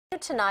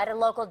tonight, a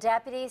local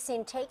deputy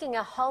seen taking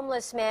a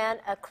homeless man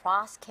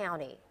across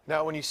county.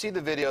 Now, when you see the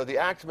video, the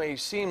act may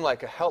seem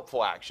like a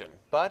helpful action,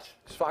 but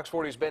as Fox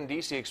 40's Ben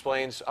Deasy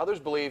explains, others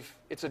believe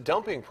it's a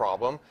dumping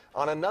problem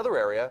on another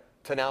area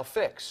to now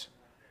fix.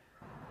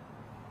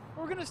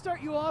 We're going to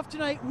start you off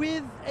tonight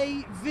with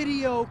a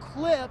video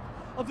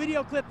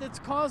clip that's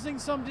causing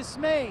some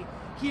dismay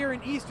here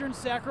in eastern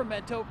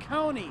Sacramento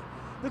County.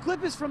 The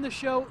clip is from the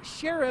show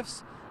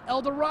Sheriff's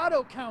El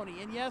Dorado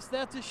County, and yes,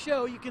 that's a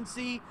show you can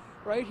see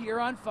right here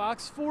on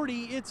Fox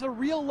 40. It's a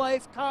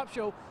real-life cop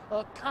show,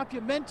 a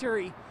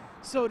coppumentary,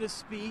 so to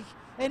speak,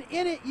 and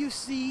in it you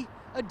see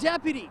a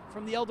deputy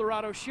from the El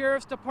Dorado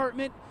Sheriff's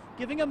Department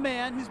giving a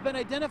man who's been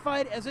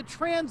identified as a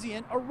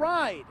transient a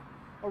ride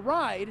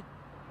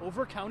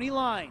over county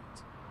lines.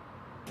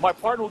 My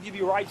partner will give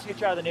you a ride to get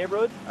you out of the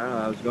neighborhood. I don't know,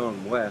 I was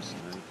going west.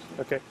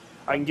 Okay,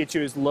 I can get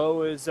you as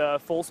low as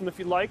Folsom if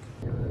you'd like.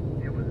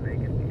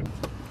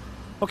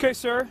 Okay,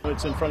 sir.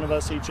 It's in front of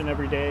us each and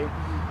every day.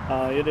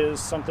 It is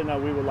something that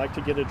we would like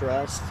to get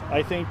addressed.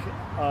 I think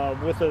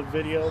with the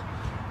video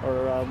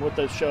or with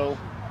the show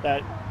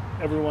that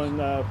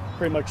everyone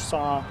pretty much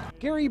saw.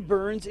 Gary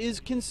Burns is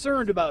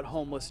concerned about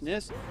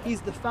homelessness.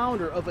 He's the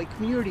founder of a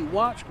community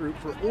watch group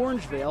for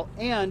Orangevale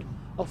and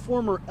a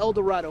former El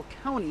Dorado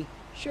County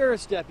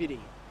Sheriff's deputy.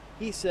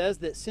 He says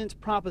that since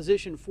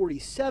Proposition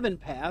 47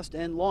 passed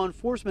and law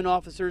enforcement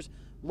officers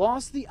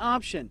lost the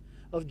option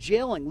of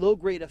jailing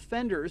low-grade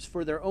offenders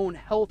for their own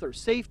health or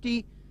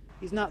safety,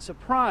 he's not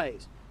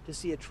surprised to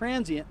see a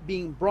transient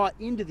being brought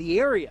into the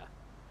area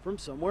from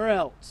somewhere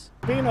else.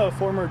 Being a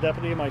former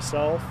deputy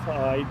myself,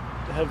 I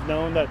have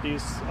known that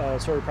these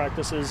sort of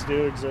practices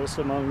do exist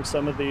among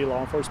some of the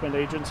law enforcement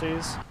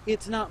agencies.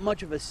 It's not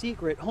much of a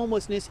secret.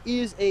 Homelessness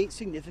is a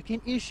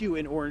significant issue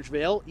in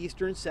Orangevale,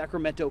 eastern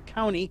Sacramento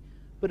County,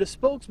 but a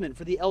spokesman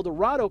for the El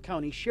Dorado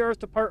County Sheriff's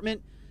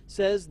Department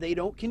says they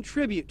don't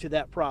contribute to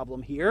that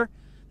problem here,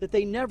 that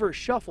they never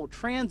shuffle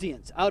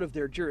transients out of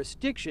their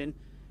jurisdiction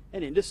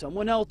and into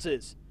someone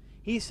else's.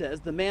 He says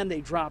the man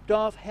they dropped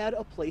off had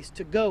a place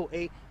to go,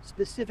 a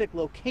specific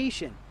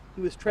location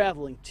he was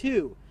traveling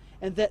to,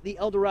 and that the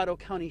El Dorado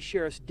County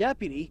Sheriff's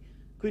deputy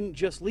couldn't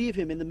just leave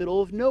him in the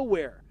middle of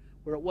nowhere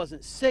where it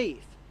wasn't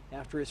safe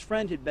after his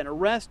friend had been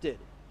arrested.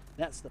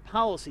 That's the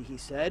policy, he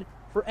said,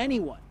 for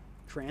anyone,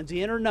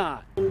 transient or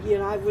not. You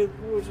know, I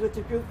was with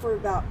the group for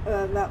about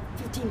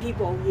 15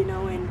 people, you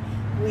know, and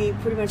we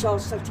pretty much all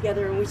stuck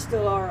together, and we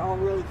still are all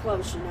really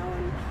close, you know,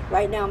 and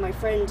right now my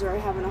friends are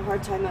having a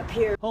hard time up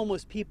here.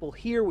 Homeless people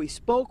here we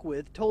spoke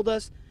with told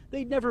us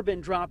they'd never been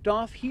dropped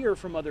off here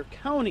from other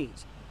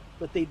counties,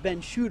 but they'd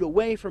been shooed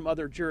away from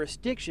other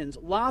jurisdictions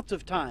lots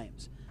of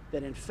times,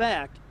 that in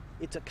fact,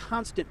 it's a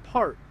constant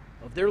part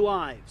of their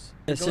lives.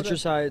 Yeah,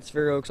 Citrus Heights,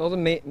 Fair Oaks, all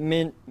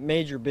the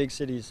major big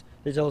cities,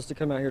 they tell us to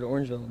come out here to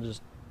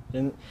Orangevale,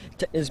 and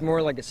it's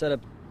more like a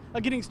setup.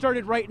 Getting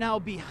started right now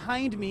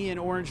behind me in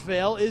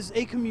Orangevale is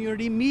a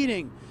community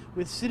meeting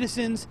with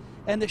citizens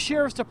and the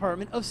Sheriff's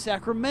Department of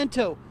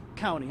Sacramento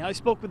County. I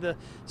spoke with the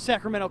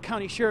Sacramento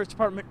County Sheriff's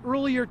Department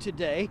earlier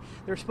today.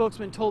 Their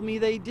spokesman told me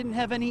they didn't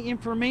have any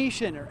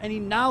information or any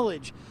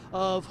knowledge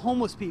of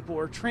homeless people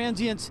or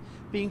transients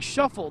being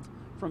shuffled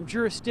from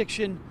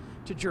jurisdiction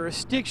to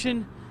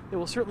jurisdiction. They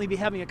will certainly be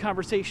having a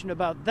conversation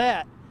about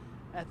that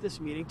at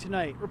this meeting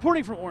tonight.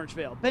 Reporting from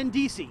Orangevale, Ben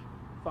Deasy,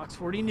 Fox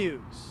 40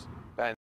 News.